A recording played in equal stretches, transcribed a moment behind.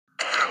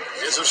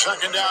It's a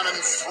second down and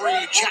 3.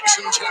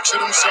 Jackson takes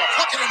it himself.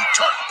 Look at him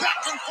dart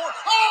back and forth.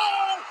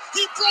 Oh,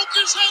 he broke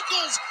his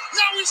ankles.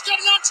 Now he's got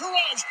an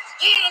entourage,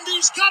 and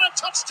he's got a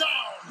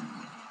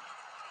touchdown.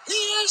 He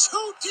is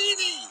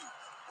Houdini.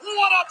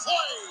 What a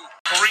play.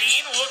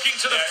 Green looking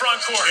to the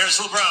front court.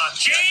 Here's LeBron.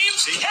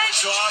 James,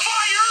 Catch off.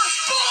 fire,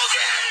 ball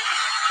game.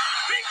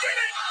 He did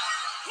it.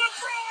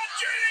 LeBron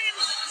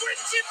James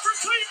wins it for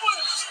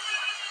Cleveland.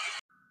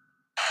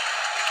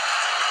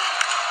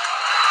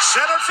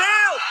 Center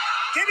field.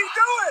 Did he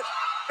do it?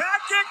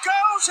 Back it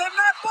goes, and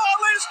that ball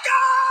is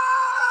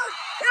gone.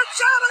 It's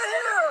out of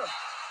here.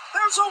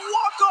 There's a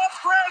walk-off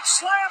grand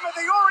slam, and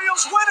the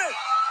Orioles win it.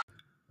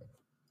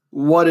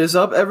 What is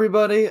up,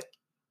 everybody?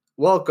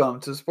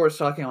 Welcome to the Sports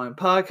Talking Online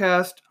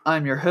podcast.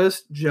 I'm your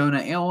host,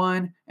 Jonah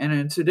Alewine, and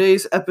in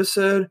today's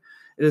episode,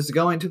 it is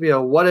going to be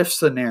a what-if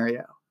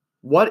scenario.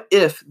 What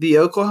if the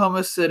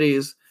Oklahoma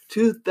City's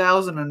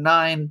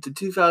 2009 to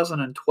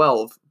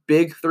 2012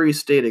 Big Three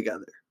stay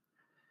together?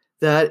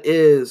 That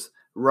is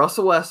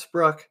Russell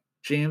Westbrook,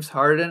 James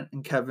Harden,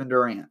 and Kevin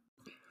Durant.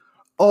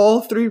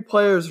 All three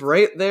players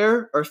right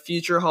there are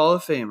future Hall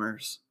of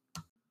Famers.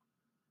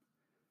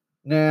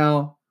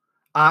 Now,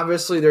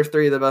 obviously, they're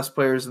three of the best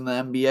players in the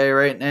NBA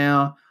right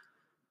now.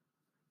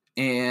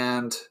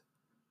 And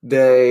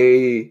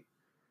here's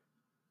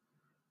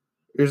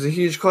a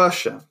huge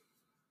question.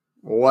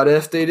 What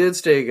if they did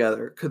stay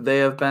together? Could they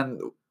have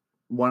been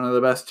one of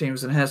the best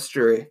teams in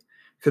history?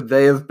 Could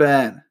they have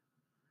been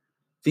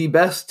the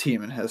best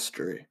team in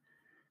history?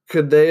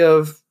 Could they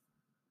have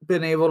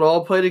been able to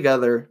all play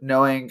together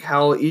knowing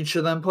how each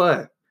of them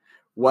play?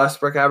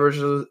 Westbrook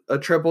averages a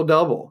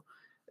triple-double.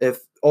 If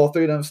all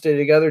three of them stay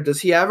together,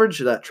 does he average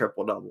that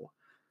triple-double?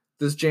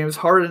 Does James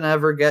Harden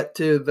ever get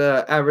to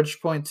the average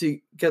points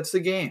he gets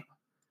a game?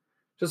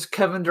 Does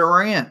Kevin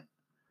Durant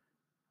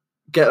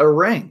get a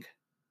ring?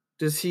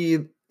 If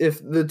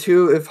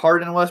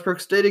Harden and Westbrook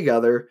stay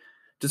together,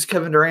 does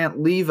Kevin Durant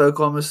leave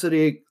Oklahoma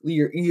City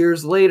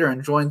years later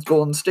and joins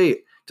Golden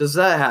State? Does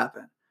that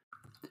happen?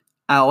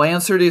 I'll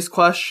answer these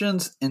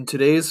questions in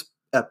today's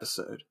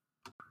episode.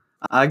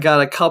 I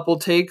got a couple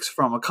takes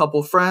from a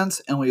couple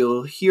friends, and we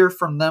will hear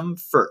from them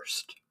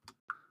first.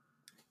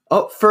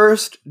 Up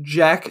first,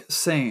 Jack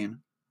Sayan.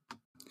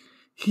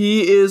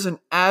 He is an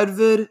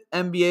avid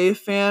NBA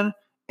fan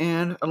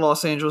and a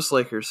Los Angeles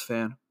Lakers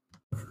fan.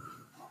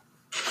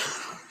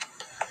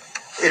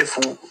 If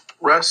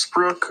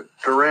Westbrook,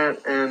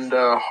 Durant, and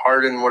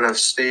Harden would have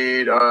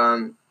stayed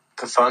on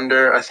the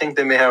Thunder, I think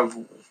they may have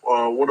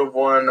would have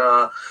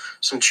won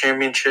some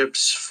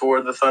championships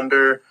for the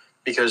Thunder,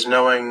 because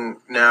knowing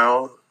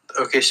now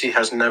OKC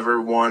has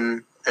never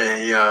won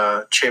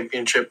a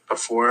championship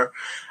before,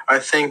 I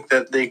think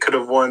that they could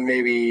have won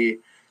maybe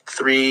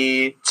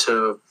 3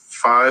 to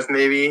 5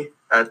 maybe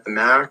at the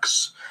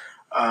max.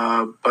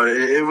 But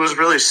it was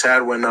really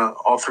sad when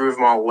all three of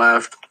them all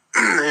left.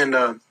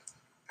 And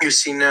you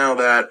see now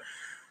that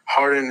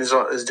Harden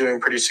is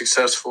doing pretty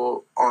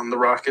successful on the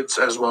Rockets,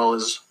 as well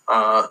as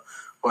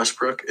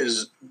Westbrook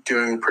is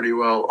doing pretty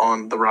well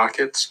on the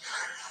Rockets.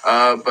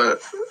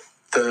 But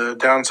the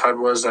downside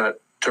was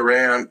that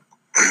Durant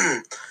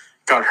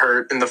got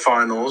hurt in the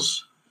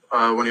finals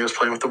when he was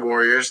playing with the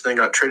Warriors, then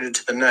got traded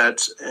to the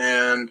Nets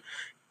and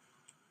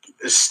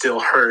is still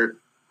hurt.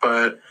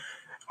 But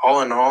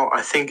all in all,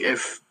 I think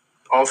if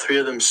all three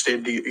of them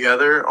stayed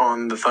together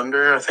on the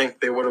Thunder, I think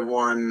they would have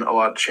won a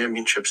lot of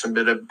championships and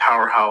been a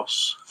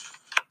powerhouse.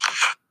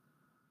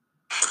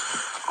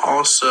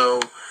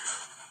 Also,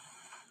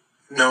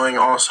 knowing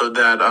also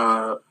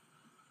that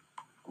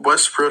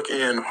Westbrook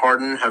and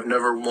Harden have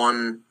never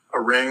won a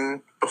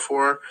ring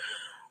before,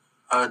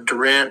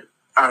 Durant,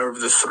 out of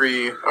those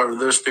three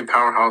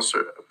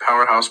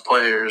powerhouse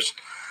players,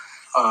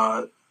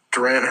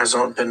 Durant has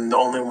been the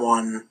only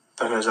one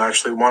that has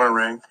actually won a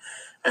ring.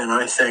 And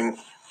I think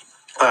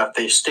that if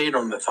they stayed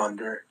on the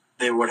Thunder,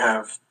 they would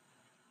have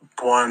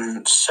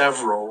won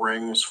several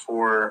rings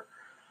for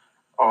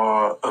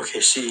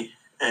OKC.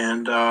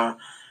 And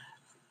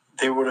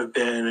they would have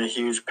been a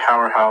huge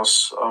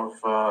powerhouse of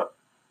the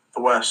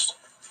West.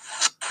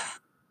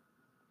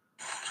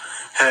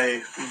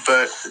 Hey,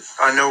 but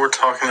I know we're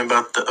talking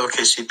about the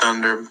OKC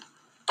Thunder,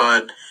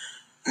 but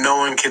no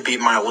one could beat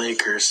my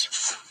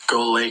Lakers.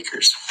 Go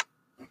Lakers.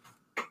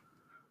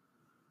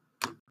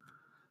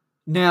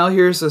 Now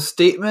here's a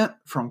statement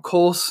from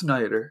Cole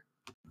Snyder.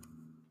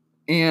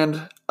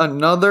 And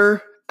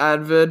another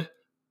avid,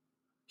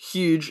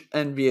 huge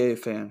NBA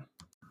fan.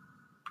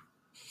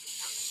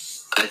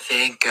 I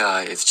think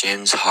if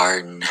James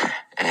Harden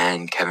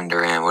and Kevin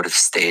Durant would have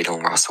stayed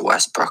on Russell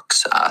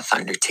Westbrook's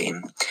Thunder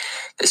team,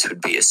 this would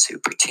be a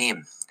super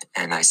team.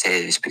 And I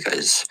say this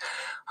because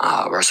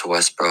Russell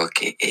Westbrook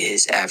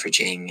is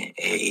averaging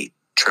a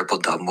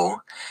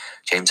triple-double.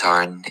 James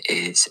Harden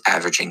is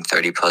averaging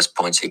 30-plus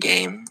points a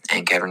game.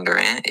 And Kevin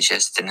Durant is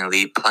just an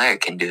elite player,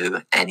 can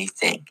do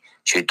anything.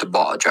 Shoot the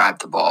ball, drive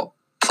the ball,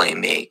 play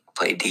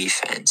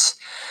defense,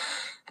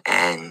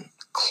 and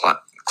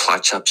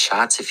clutch up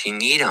shots if you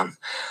need them.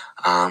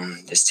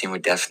 This team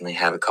would definitely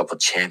have a couple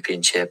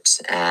championships,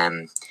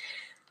 and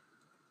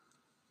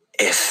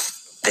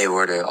if they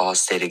were to all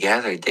stay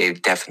together, they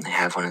would definitely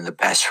have one of the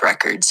best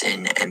records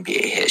in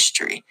NBA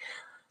history.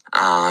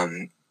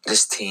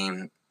 This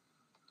team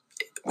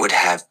would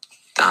have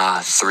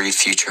 3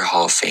 future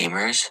Hall of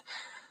Famers.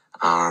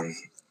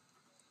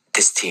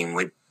 This team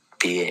would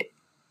be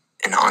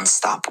an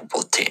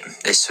unstoppable team.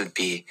 This would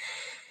be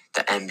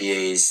the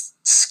NBA's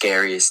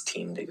scariest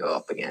team to go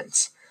up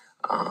against.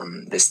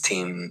 This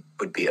team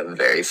would be a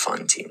very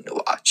fun team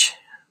to watch.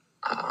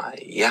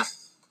 Yeah.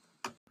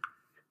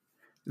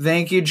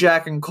 Thank you,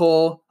 Jack and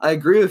Cole. I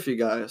agree with you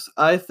guys.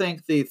 I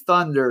think the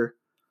Thunder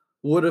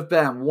would have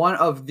been one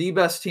of the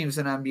best teams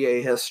in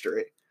NBA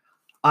history.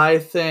 I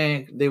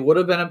think they would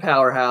have been a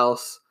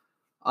powerhouse.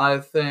 I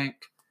think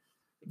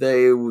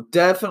they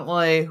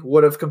definitely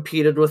would have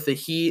competed with the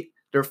Heat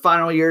their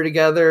final year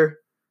together.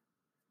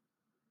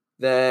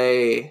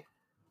 They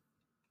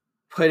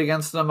played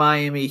against the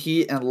Miami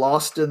Heat and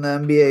lost in the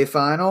NBA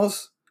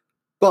Finals.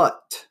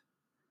 But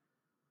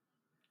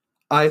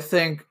I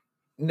think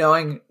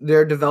knowing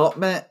their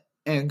development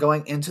and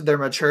going into their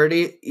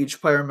maturity, each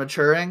player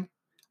maturing,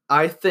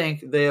 I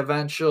think they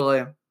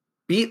eventually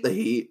beat the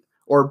Heat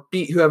or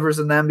beat whoever's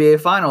in the NBA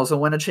Finals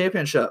and win a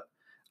championship.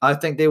 I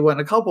think they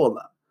win a couple of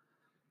them.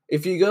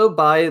 If you go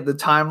by the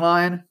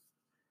timeline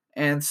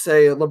and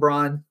say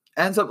LeBron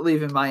ends up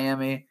leaving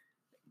Miami,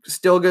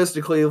 still goes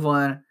to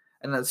Cleveland,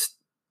 and then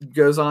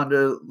goes on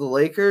to the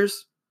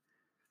Lakers,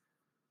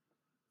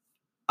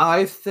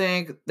 I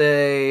think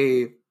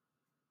the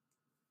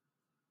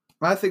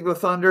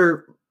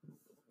Thunder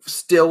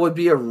still would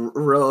be a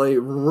really,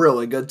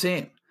 really good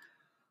team.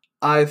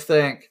 I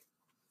think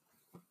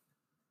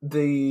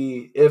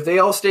if they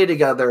all stay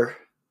together,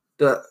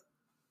 the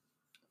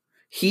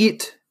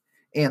Heat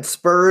and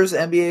Spurs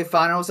NBA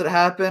Finals that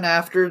happened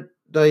after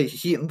the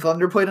Heat and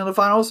Thunder played in the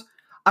Finals,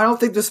 I don't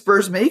think the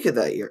Spurs make it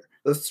that year.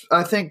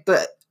 I think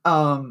that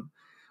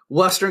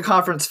Western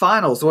Conference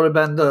Finals would have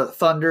been the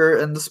Thunder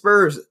and the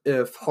Spurs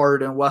if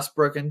Harden,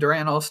 Westbrook, and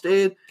Durant all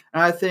stayed.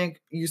 And I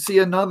think you see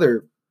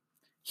another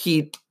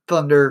Heat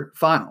Thunder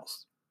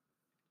Finals.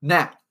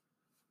 Now,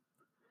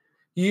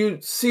 you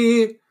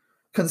see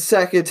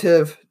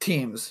consecutive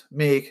teams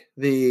make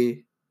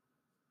the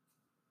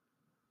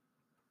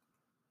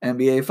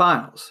NBA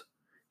Finals.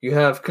 You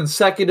have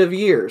consecutive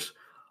years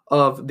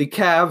of the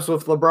Cavs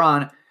with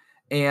LeBron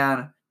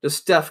and the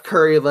Steph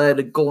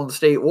Curry-led Golden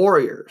State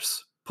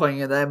Warriors playing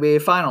in the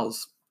NBA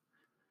Finals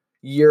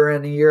year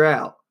in and year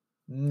out.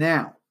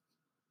 Now,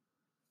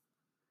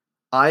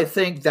 I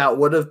think that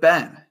would have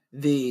been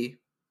the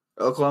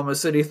Oklahoma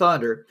City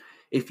Thunder.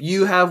 If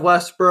you have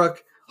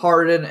Westbrook,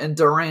 Harden, and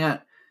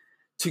Durant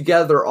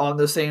together on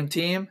the same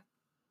team,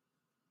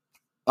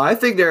 I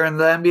think they're in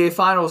the NBA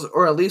Finals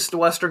or at least the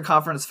Western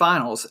Conference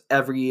Finals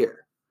every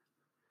year.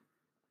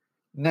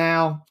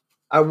 Now,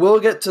 I will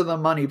get to the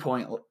money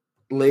point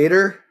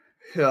later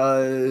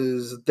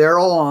because they're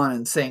all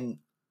on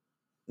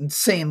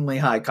insanely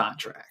high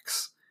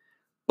contracts.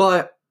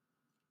 But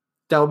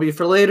that will be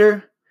for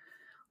later.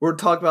 We're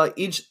talking about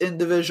each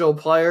individual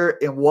player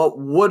and what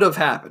would have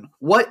happened.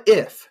 What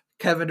if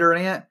Kevin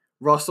Durant,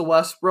 Russell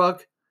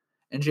Westbrook,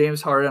 and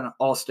James Harden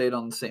all stayed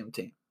on the same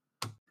team?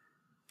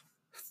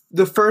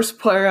 The first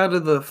player out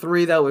of the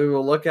 3 that we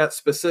will look at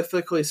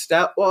specifically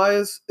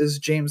stat-wise is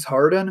James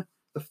Harden,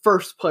 the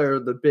first player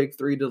of the big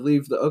 3 to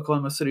leave the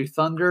Oklahoma City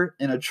Thunder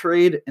in a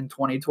trade in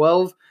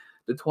 2012.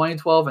 The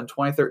 2012 and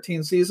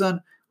 2013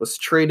 season was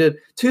traded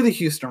to the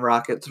Houston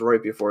Rockets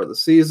right before the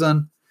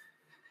season.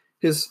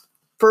 His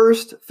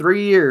first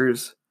 3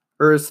 years,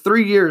 or his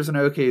 3 years in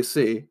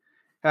OKC,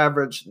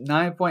 averaged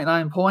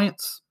 9.9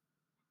 points,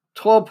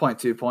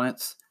 12.2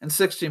 points, and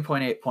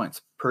 16.8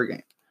 points per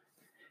game.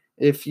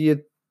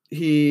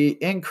 He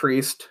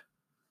increased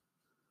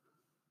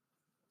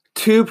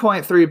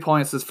 2.3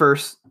 points his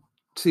first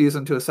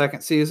season to his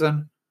second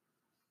season,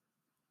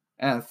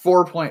 and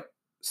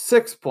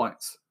 4.6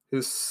 points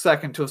his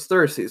second to his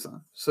third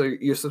season. So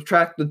you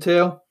subtract the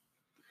 2,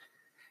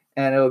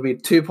 and it would be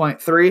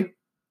 2.3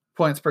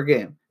 points per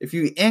game. If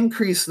you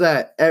increase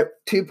that at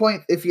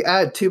if you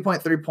add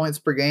 2.3 points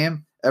per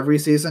game every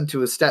season to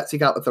his stats he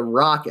got with the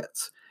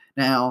Rockets,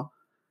 now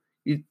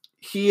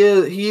he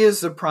is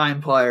the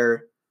prime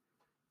player,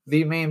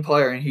 the main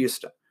player in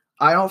Houston.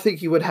 I don't think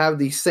he would have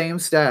the same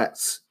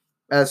stats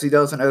as he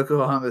does in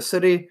Oklahoma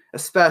City,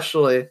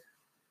 especially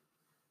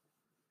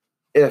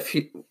if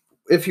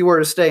he were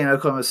to stay in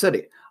Oklahoma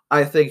City.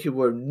 I think he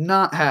would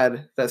not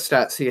had the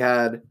stats he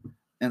had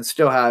and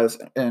still has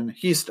in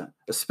Houston,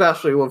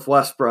 especially with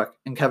Westbrook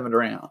and Kevin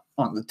Durant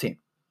on the team.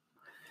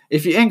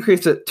 If you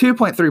increase it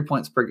 2.3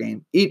 points per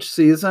game each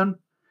season,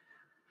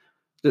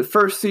 the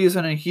first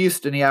season in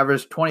Houston he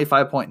averaged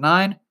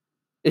 25.9.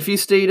 If you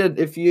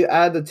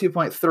add the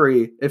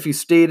 2.3, if he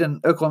stayed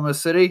in Oklahoma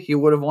City, he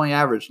would have only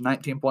averaged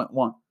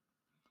 19.1.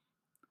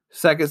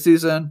 Second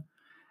season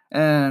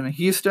in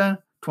Houston,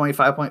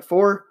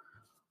 25.4,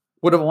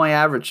 would have only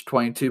averaged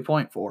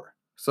 22.4.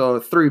 So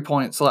 3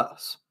 points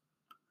less.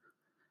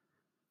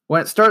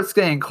 When it starts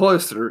getting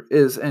closer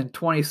is in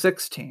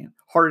 2016.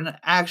 Harden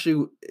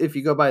actually, if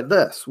you go by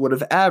this, would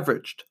have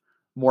averaged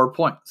more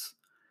points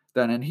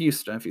than in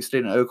Houston if he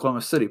stayed in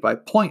Oklahoma City by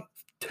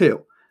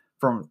 0.2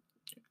 from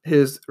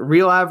his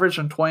real average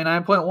in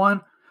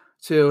 29.1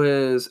 to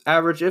his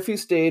average if he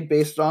stayed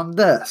based on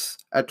this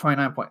at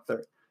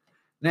 29.3.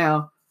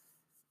 Now,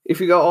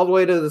 if you go all the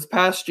way to this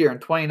past year in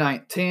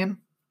 2019,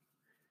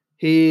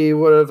 he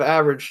would have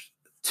averaged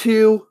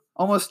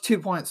almost 2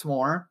 points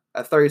more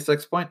at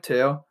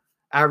 36.2,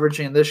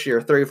 averaging this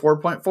year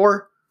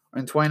 34.4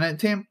 in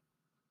 2019.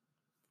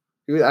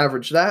 He would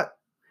average that.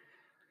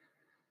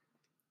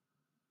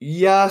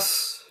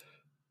 Yes,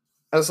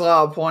 that's a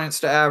lot of points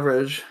to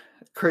average,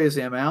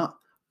 crazy amount,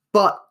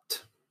 but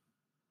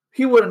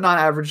he would have not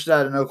averaged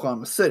that in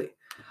Oklahoma City.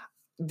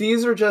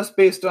 These are just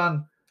based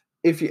on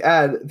if you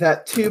add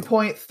that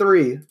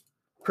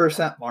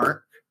 2.3%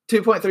 mark,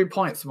 2.3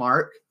 points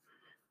mark,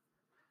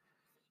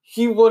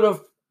 he would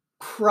have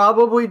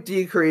probably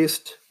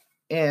decreased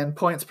in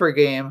points per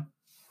game.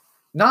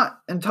 Not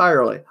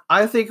entirely.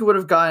 I think he would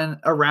have gotten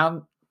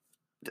around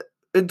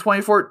in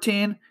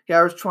 2014, he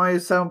averaged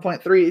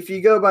 27.3. If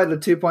you go by the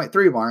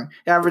 2.3 mark,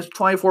 he averaged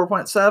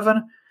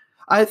 24.7.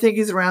 I think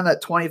he's around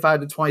that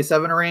 25 to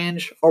 27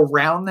 range,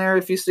 around there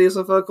if he stays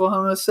with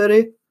Oklahoma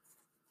City.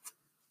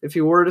 If he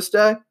were to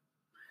stay.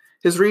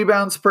 His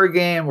rebounds per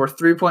game were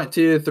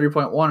 3.2,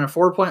 3.1, and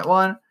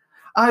 4.1.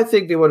 I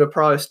think they would have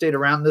probably stayed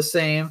around the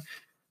same,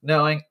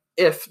 knowing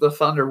if the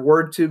Thunder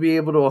were to be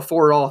able to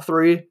afford all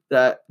three,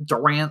 that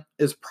Durant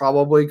is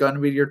probably going to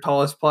be your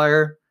tallest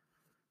player.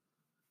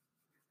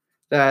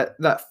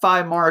 That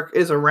 5 mark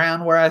is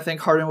around where I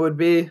think Harden would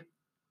be.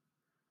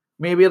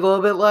 Maybe a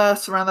little bit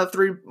less, around that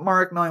 3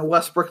 mark, knowing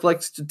Westbrook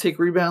likes to take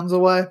rebounds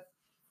away.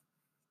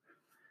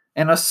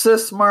 And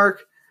assist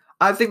mark,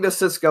 I think the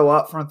assists go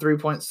up from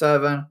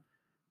 3.7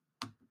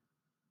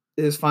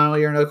 his final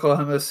year in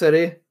Oklahoma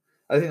City.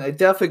 I think they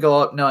definitely go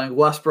up, knowing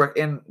Westbrook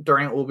and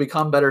Durant will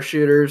become better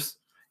shooters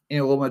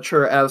and will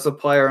mature as a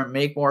player and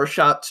make more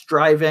shots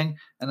driving.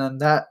 And then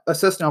that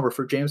assist number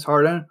for James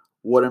Harden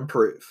would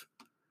improve.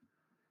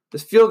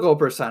 His field goal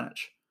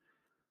percentage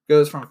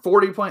goes from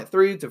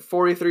 40.3 to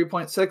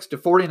 43.6 to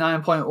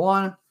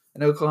 49.1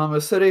 in Oklahoma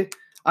City.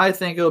 I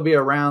think it'll be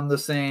around the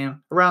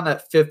same, around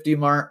that 50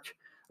 mark,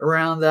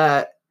 around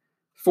that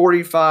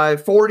 40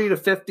 to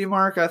 50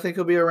 mark. I think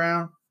it'll be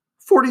around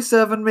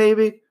 47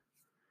 maybe.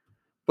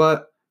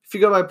 But if you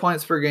go by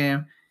points per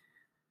game,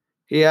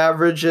 he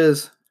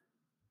averages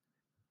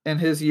in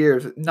his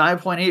years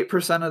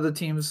 9.8% of the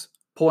team's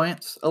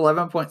points,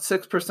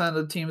 11.6% of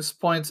the team's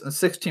points, and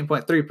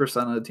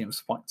 16.3% of the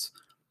team's points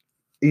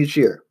each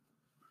year.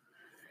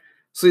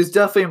 So he's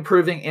definitely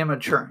improving and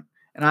maturing.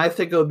 And I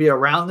think it'll be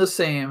around the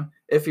same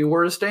if he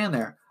were to stay in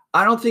there.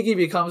 I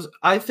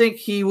think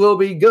he will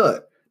be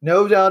good.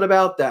 No doubt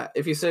about that.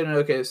 If he stayed in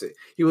OKC,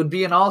 he would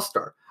be an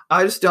all-star.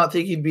 I just don't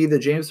think he'd be the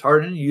James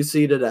Harden you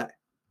see today.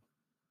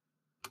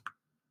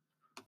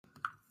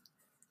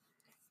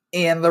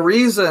 And the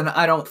reason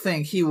I don't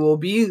think he will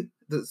be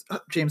the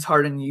James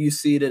Harden you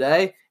see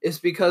today is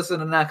because of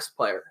the next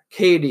player,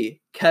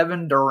 KD,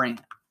 Kevin Durant.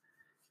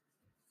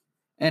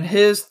 And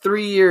his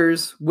 3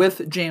 years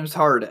with James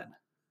Harden,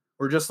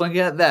 we're just looking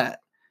at that.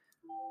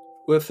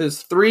 With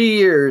his 3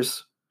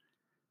 years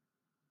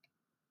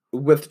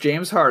with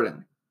James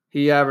Harden,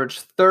 he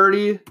averaged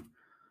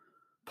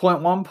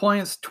 30.1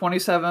 points,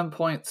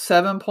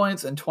 27.7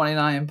 points, and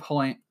 29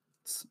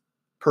 points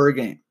per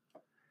game.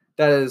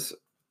 That is,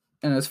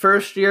 in his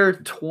first year,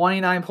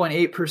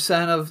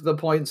 29.8% of the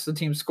points the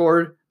team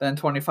scored, then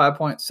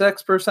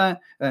 25.6%,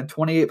 then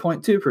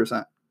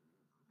 28.2%.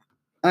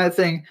 I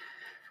think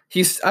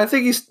he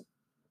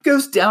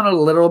goes down a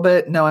little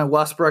bit, knowing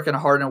Westbrook and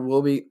Harden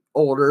will be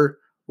older,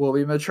 will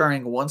be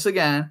maturing once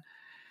again,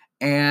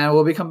 and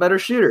will become better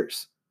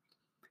shooters.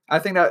 I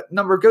think that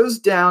number goes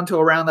down to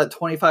around that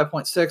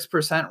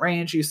 25.6%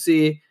 range you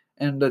see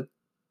in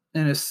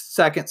his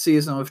second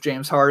season with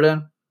James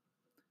Harden.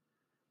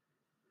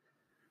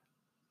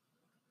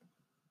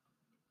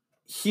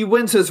 He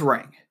wins his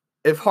ring.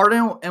 If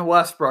Harden and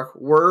Westbrook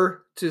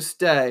were to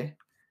stay,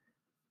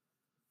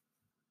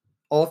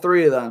 all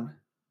three of them,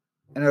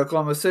 in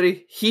Oklahoma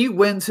City, he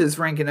wins his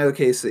ring in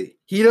OKC.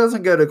 He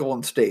doesn't go to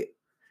Golden State.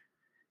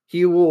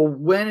 He will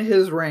win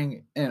his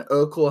ring in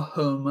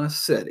Oklahoma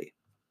City.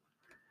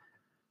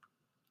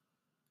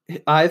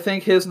 I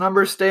think his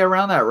numbers stay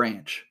around that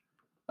range.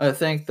 I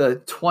think the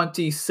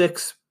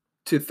 26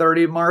 to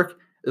 30 mark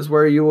is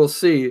where you will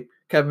see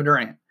Kevin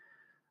Durant.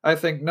 I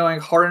think knowing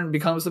Harden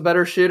becomes a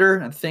better shooter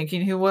and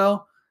thinking he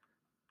will,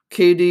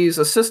 KD's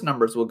assist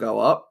numbers will go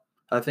up.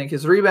 I think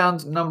his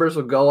rebound numbers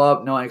will go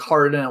up, knowing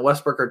Harden and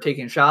Westbrook are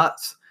taking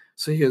shots.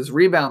 So his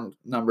rebound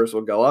numbers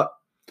will go up.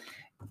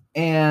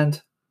 And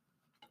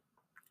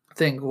I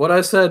think what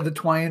I said, the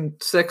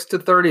 26 to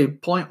 30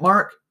 point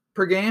mark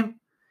per game,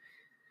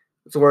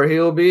 is where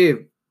he'll be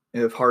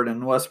if Harden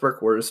and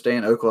Westbrook were to stay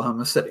in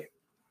Oklahoma City.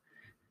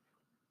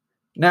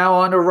 Now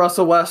on to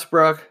Russell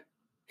Westbrook.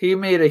 He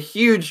made a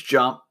huge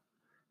jump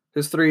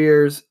his 3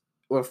 years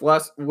with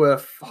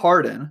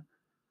Harden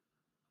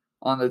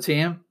on the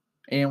team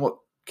and with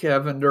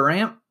Kevin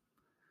Durant.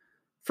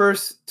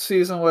 First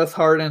season with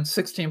Harden,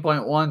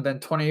 16.1, then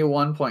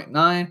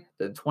 21.9,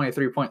 then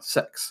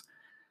 23.6.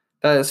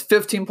 That is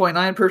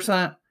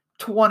 15.9%,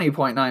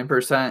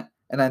 20.9%,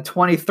 and then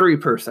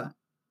 23%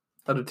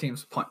 of the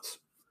team's points.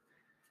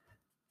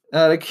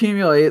 That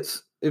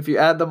accumulates, if you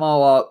add them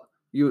all up,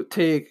 you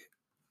take,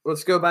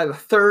 let's go by the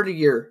third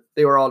year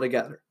they were all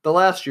together. The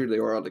last year they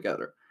were all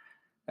together.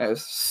 That is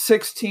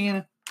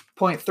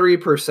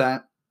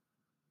 16.3%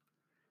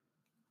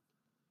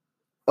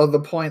 of the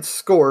points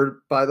scored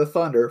by the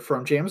Thunder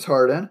from James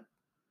Harden.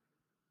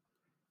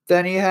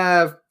 Then you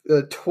have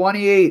the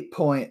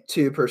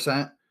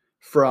 28.2%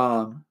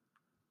 from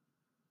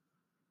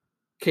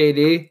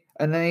KD,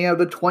 and then you have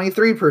the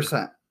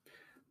 23%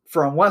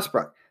 from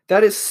Westbrook.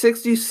 That is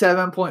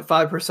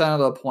 67.5% of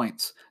the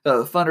points that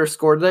the Thunder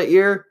scored that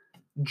year,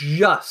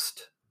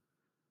 just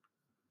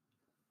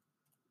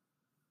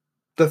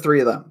the three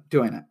of them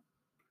doing it.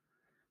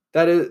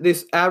 That is,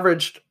 this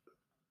averaged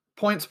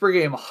points per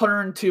game,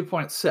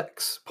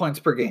 102.6 points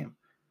per game.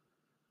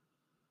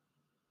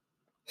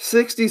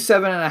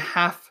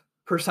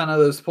 67.5% of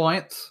those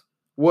points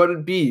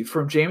would be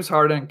from James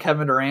Harden,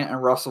 Kevin Durant,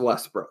 and Russell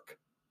Westbrook.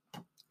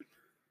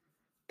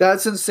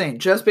 That's insane,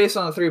 just based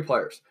on the three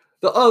players.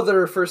 The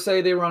other, for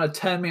say they run a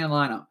 10-man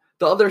lineup,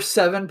 the other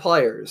 7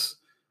 players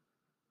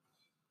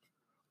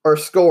are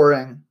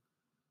scoring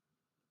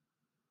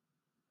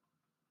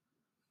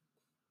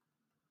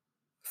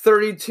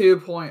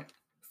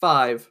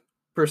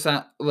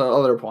 32.5% of the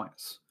other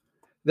points.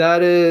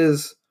 That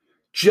is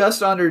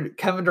just under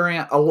Kevin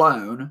Durant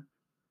alone,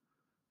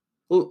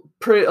 a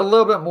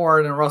little bit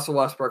more than Russell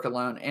Westbrook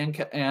alone, and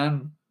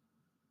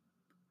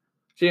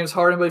James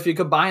Harden. But if you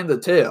combine the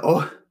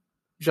two,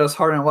 just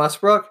Harden and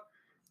Westbrook,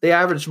 they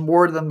average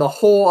more than the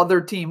whole other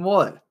team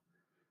would.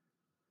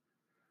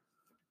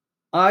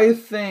 I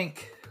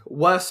think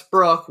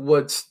Westbrook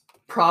would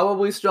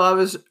probably still have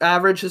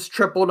his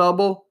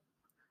triple-double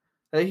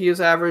that he is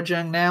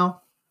averaging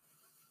now.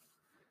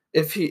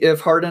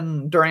 If Harden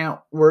and Durant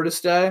were to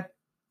stay,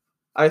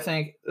 I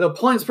think the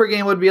points per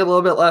game would be a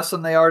little bit less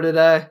than they are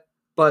today,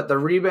 but the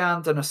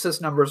rebounds and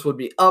assist numbers would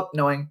be up,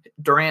 knowing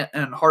Durant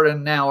and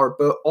Harden now are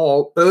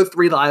both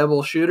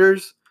reliable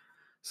shooters.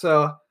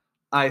 So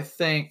I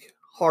think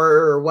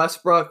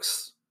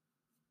Westbrook's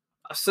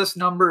assist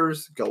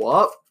numbers go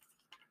up.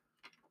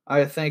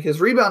 I think his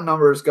rebound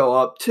numbers go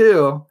up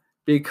too,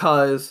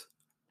 because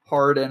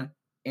Harden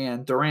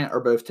and Durant are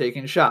both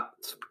taking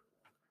shots.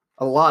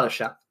 A lot of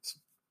shots.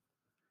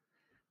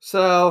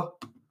 So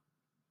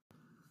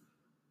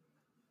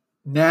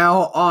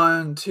now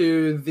on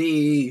to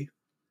the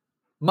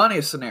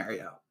money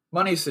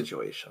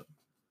situation.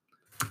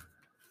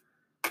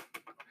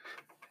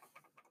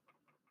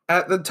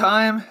 At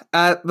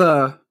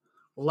the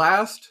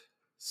last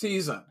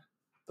season,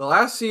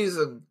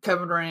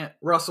 Kevin Durant,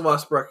 Russell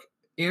Westbrook,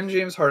 and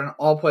James Harden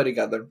all play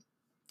together.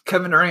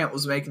 Kevin Durant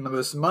was making the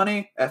most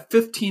money at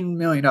 $15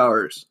 million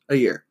a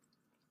year.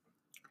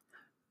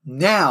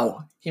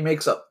 Now he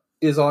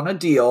is on a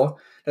deal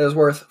that is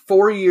worth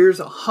 4 years,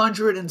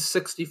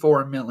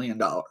 $164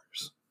 million.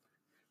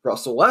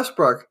 Russell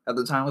Westbrook at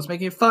the time was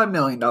making $5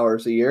 million a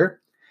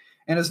year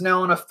and is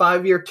now on a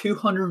 5-year,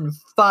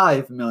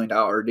 $205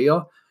 million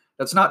deal.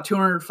 That's not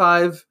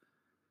 $205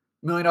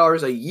 million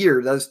a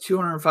year. That's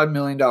 $205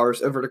 million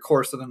over the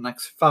course of the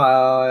next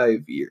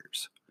 5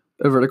 years.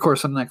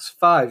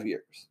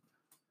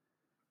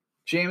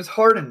 James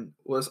Harden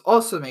was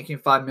also making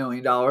 $5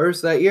 million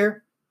that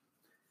year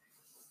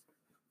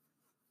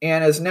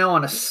and is now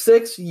on a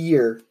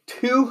 6-year,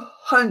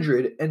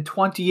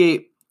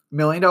 $228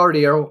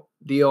 million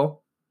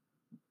deal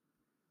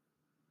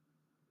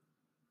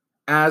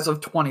as of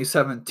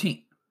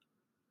 2017.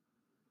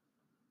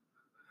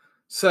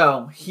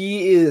 So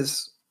he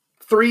is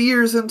 3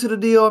 years into the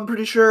deal, I'm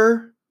pretty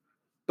sure.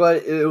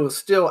 But it was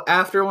still,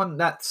 after when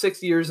that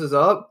 6 years is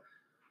up,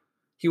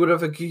 he would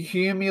have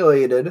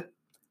accumulated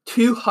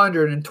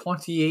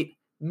 $228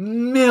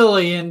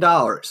 million.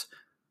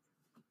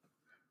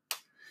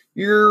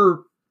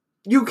 You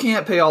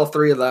can't pay all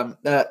three of them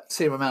that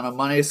same amount of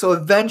money, so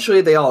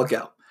eventually they all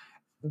go.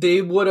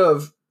 They would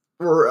have,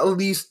 or at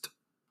least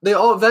they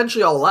all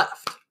eventually all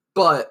left.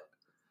 But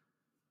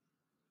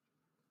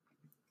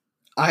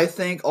I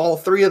think all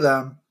three of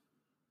them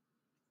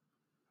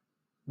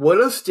would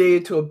have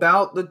stayed to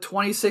about the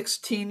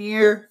 2016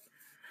 year.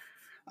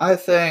 I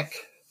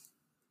think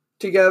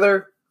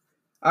together,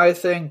 I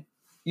think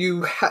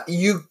you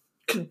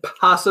could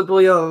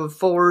possibly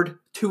afford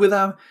two of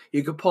them.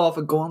 You could pull off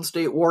a Golden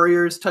State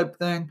Warriors type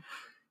thing.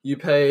 You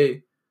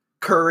pay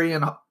Curry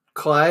and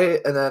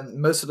Clay, and then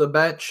most of the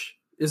bench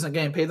isn't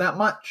getting paid that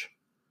much.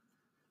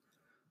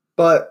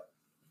 But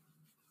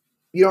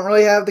you don't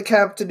really have the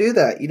cap to do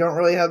that. You don't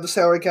really have the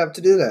salary cap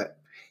to do that.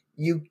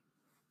 You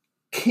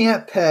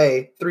can't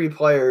pay three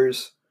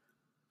players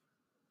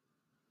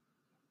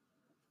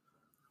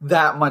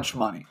that much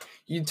money.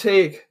 You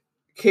take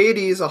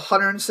KD's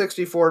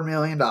 $164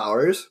 million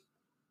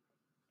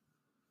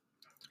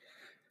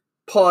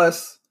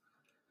plus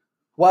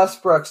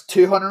Westbrook's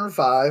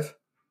 $205,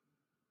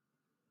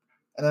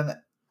 and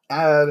then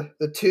add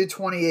the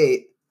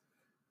 228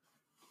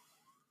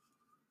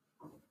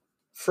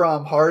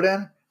 from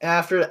Harden, and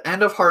after the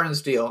end of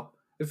Harden's deal,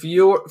 if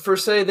you, for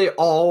say they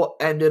all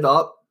ended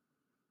up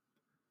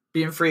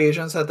being free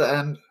agents at the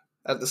end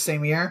at the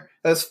same year,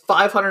 that's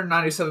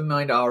 $597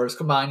 million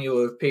combined you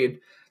would have paid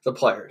the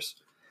players.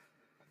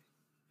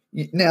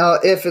 Now,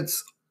 if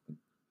it's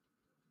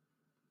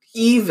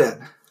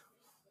even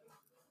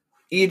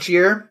each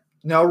year,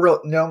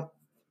 not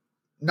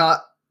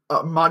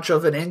much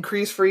of an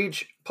increase for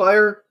each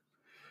player.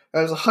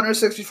 That's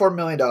 $164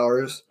 million.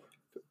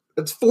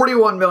 It's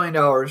 $41 million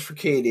for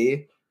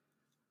KD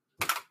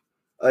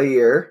a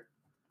year.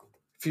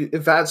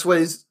 If that's what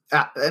he's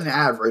an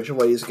average of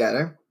what he's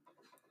getting.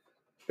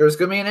 There's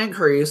going to be an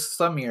increase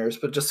some years,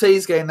 but just say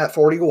he's getting that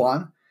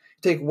 41.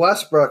 Take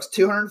Westbrook's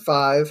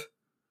 205.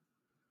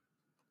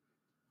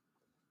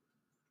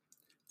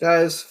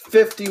 That is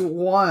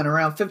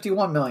around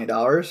 $51 million.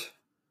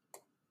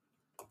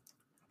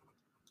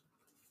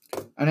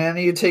 And then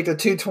you take the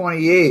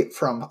 228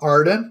 from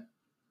Harden.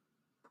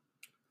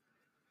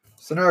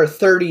 It's another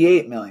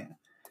 $38 million.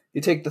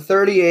 You take the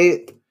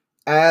 38,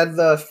 add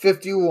the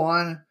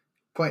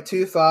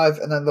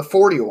 51.25, and then the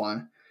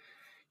 41.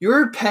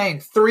 You're paying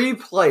three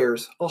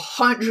players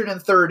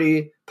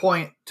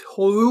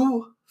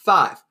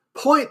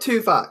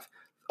 $130.25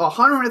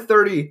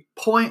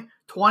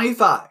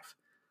 $130.25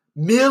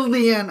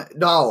 million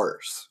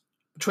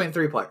between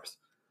three players.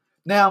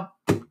 Now,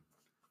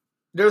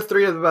 they're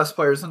three of the best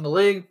players in the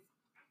league.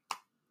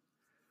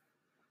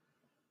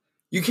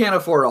 You can't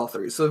afford all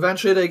three. So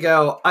eventually they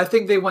go. I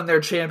think they win their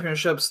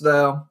championships,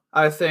 though.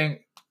 I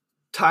think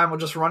time will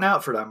just run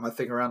out for them. I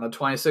think around the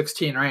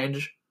 2016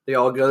 range, they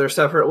all go their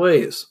separate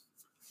ways.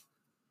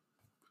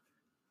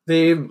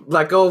 They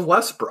let go of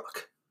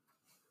Westbrook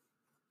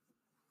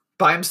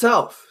by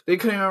himself. They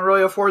couldn't even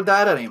really afford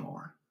that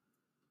anymore.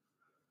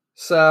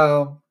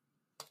 So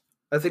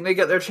I think they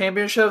get their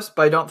championships,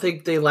 but I don't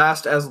think they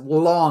last as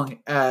long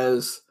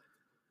as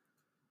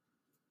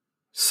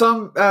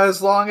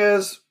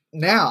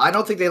now. I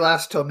don't think they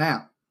last till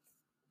now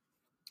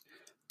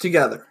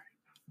together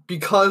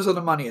because of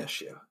the money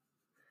issue.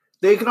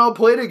 They can all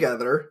play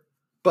together,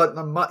 but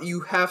you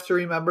have to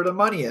remember the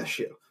money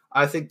issue.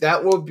 I think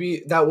that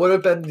would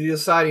have been the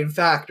deciding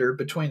factor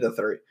between the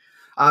three.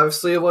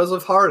 Obviously, it was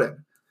with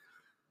Harden.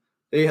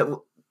 They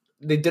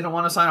didn't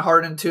want to sign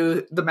Harden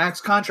to the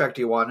max contract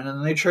he wanted, and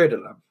then they traded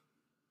him.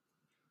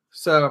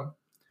 So,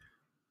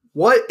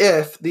 what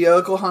if the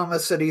Oklahoma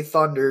City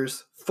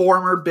Thunder's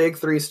former Big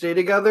Three stayed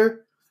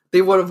together?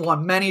 They would have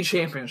won many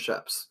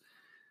championships.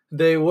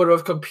 They would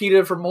have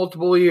competed for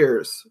multiple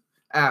years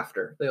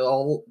after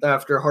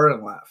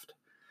Harden left.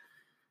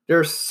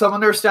 Some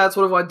of their stats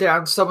would have went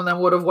down, some of them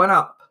would have went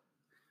up.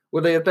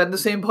 Would they have been the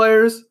same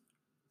players?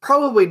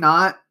 Probably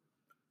not.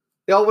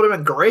 They all would have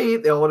been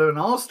great. They all would have been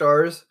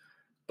all-stars.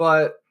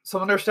 But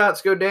some of their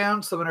stats go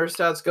down, some of their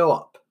stats go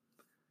up.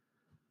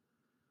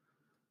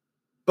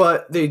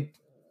 But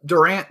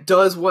Durant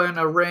does win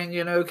a ring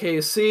in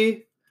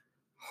OKC.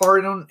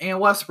 Harden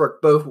and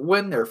Westbrook both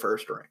win their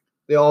first ring.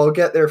 They all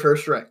get their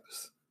first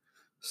rings.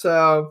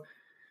 So,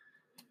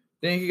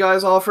 thank you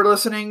guys all for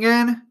listening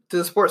in to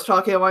the Sports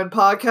Talk Alewine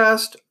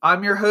podcast.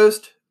 I'm your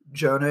host,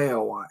 Jonah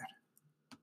Alewine.